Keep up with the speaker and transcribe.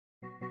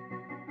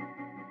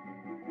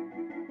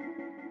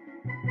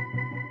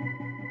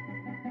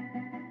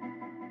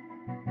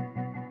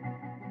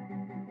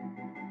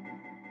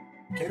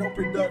Kato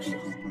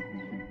Productions.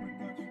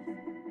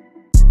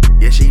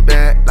 Yeah, she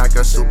bad like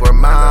a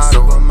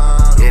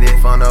supermodel. Hit it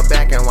from the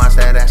back and watch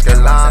that ass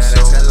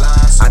colossal.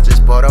 I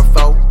just bought a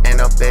 4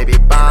 and a baby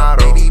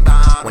bottle.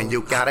 When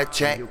you got a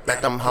check,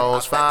 let them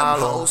hoes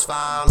follow.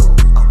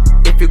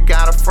 If you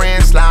got a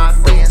friend, slide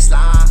through.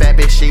 Bad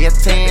bitch, she a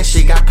 10,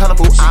 she got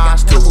colorful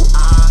eyes too.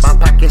 My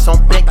pockets on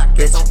big,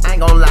 bitch, I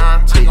ain't gon'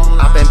 lie to you.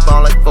 I been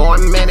ballin' for a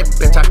minute,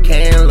 bitch, I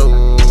can't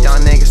lose. Y'all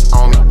niggas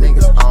on me,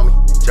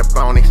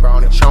 jabronis.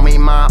 Show me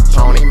my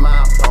pony,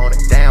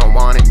 they don't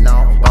want it.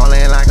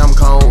 Ballin' like I'm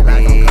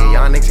Kobe,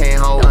 y'all niggas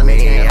can't hold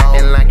me.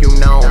 Acting like you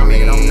know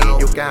me,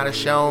 you gotta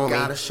show me.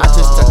 I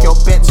just took your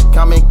bitch,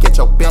 come and get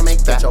your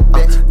bitch back.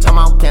 Tell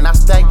me, can I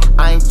stay?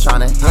 I ain't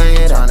tryna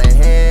hit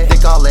it.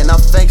 Dick all in her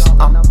face,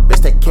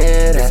 bitch, take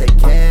care of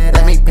that.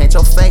 Let me paint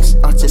your face,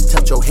 just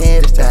tilt your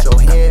head back.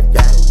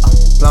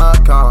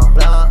 Plug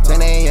on,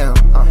 10 a.m.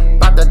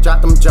 About to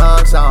drop them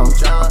drugs off.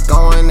 I'm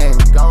going in.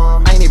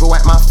 I ain't even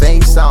wipe my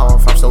face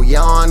off. I'm so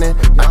yawning.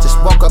 I just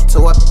woke up to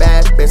a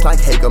bad bitch like,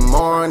 hey, good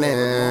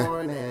morning.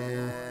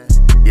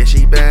 Yeah,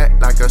 she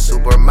bad like a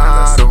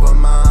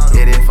supermodel.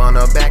 Hit it from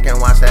the back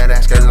and watch that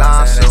ass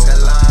colossal.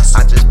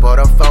 I just bought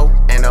a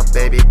 4 and a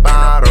baby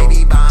bottle.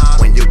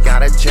 When you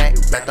got a check,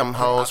 let them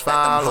hoes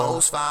follow.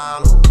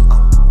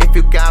 If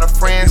you got a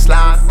friend,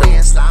 slide through.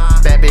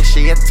 Bad bitch,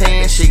 she a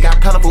 10, she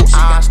got colorful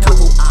eyes too.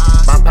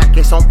 My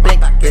pockets on big,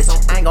 bitch,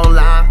 I ain't gon'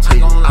 lie to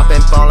you. I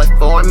been ballin'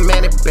 for a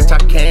minute, bitch, I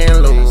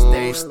can't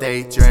lose.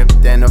 Stay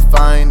dripped in the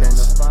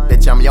finest.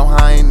 Bitch, I'm your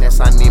highness,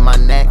 I need my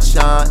neck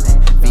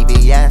shining.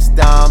 VVS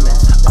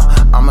diamonds,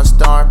 I'm a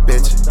star,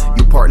 bitch.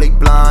 You partly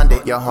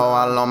blinded, your hoe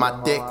all on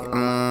my dick.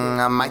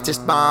 I might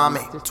just bomb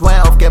it.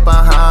 12, get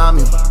behind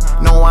me.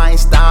 No, I ain't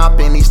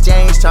stopping. These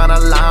J's tryna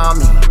lie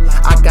me.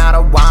 I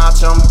gotta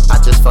watch them.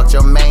 I just fucked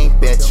your main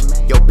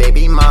bitch, your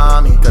baby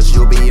mommy. Cause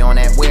you be on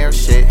that weird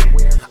shit.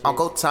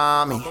 Uncle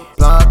Tommy,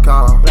 plug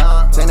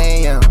on, 10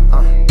 a.m.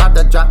 About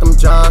to drop them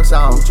drugs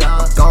off.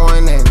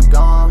 Going in.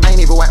 I ain't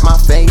even wipe my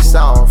face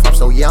off. I'm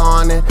so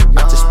yawning.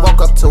 I just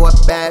woke up to a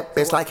bad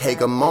bitch like, hey,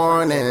 good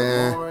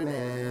morning.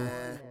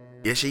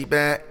 Yeah, she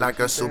bad like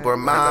a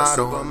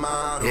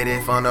supermodel. Hit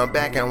it from the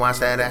back and watch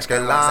that ass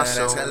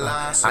colossal.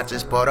 I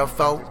just bought a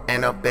 4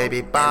 and a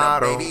baby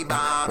bottle.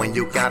 When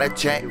you got a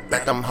check,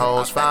 let them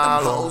hoes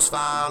follow.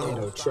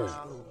 Kato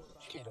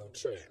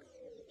Track.